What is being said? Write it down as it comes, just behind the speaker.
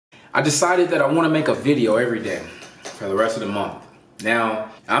I decided that I want to make a video every day for the rest of the month.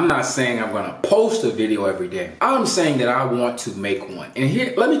 Now, I'm not saying I'm going to post a video every day. I'm saying that I want to make one. And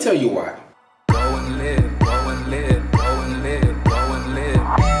here, let me tell you why. Go and live, go and live, go and live, go and live.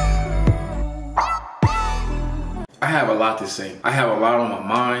 I have a lot to say. I have a lot on my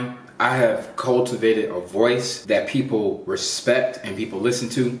mind. I have cultivated a voice that people respect and people listen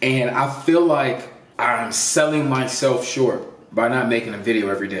to. And I feel like I'm selling myself short by not making a video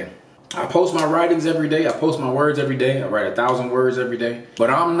every day. I post my writings every day. I post my words every day. I write 1,000 words every day, but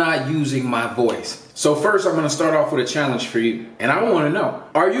I'm not using my voice. So first, I'm going to start off with a challenge for you. And I want to know,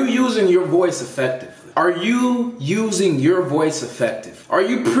 are you using your voice effectively? Are you using your voice effective? Are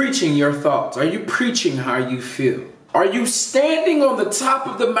you preaching your thoughts? Are you preaching how you feel? Are you standing on the top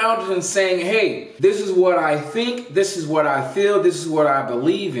of the mountain and saying, hey, this is what I think, this is what I feel, this is what I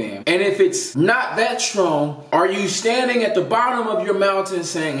believe in? And if it's not that strong, are you standing at the bottom of your mountain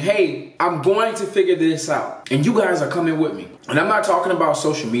saying, hey, I'm going to figure this out? And you guys are coming with me. And I'm not talking about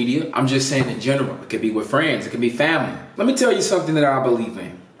social media. I'm just saying in general. It could be with friends. It could be family. Let me tell you something that I believe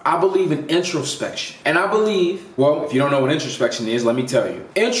in. I believe in introspection. And I believe, well, if you don't know what introspection is, let me tell you.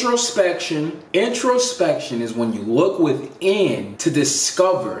 Introspection is when you look within to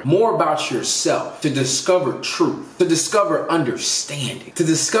discover more about yourself, to discover truth, to discover understanding, to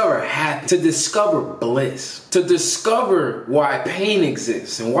discover happiness, to discover bliss, to discover why pain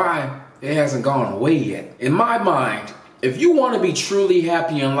exists and why it hasn't gone away yet. In my mind, if you want to be truly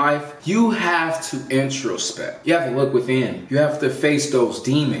happy in life, you have to introspect. You have to look within. You have to face those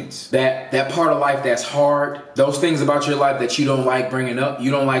demons. That part of life that's hard. Those things about your life that you don't like bringing up,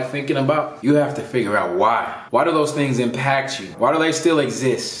 you don't like thinking about. You have to figure out why. Why do those things impact you? Why do they still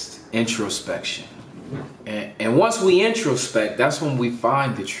exist? Introspection. And once we introspect, that's when we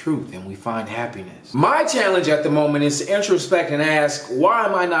find the truth and we find happiness. My challenge at the moment is to introspect and ask, why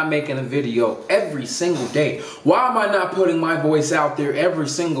am I not making a video every single day? Why am I not putting my voice out there every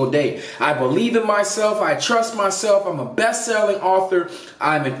single day? I believe in myself. I trust myself. I'm a best-selling author.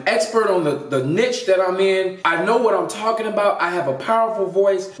 I'm an expert on the niche that I'm in. I know what I'm talking about. I have a powerful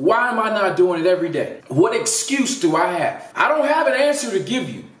voice. Why am I not doing it every day? What excuse do I have? I don't have an answer to give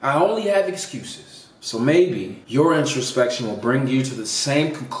you. I only have excuses. So maybe your introspection will bring you to the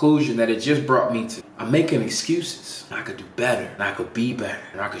same conclusion that it just brought me to. I'm making excuses. I could do better, and I could be better,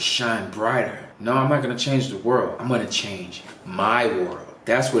 and I could shine brighter. No, I'm not going to change the world. I'm going to change my world.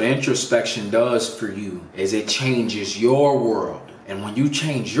 That's what introspection does for you, is it changes your world. And when you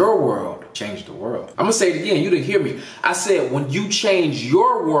change your world, change the world. I'm going to say it again. You didn't hear me. I said when you change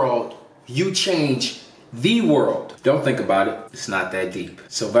your world, you change the world. Don't think about it. It's not that deep.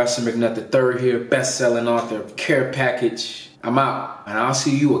 Sylvester McNutt III here, best-selling author, care package. I'm out, and I'll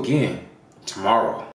see you again tomorrow.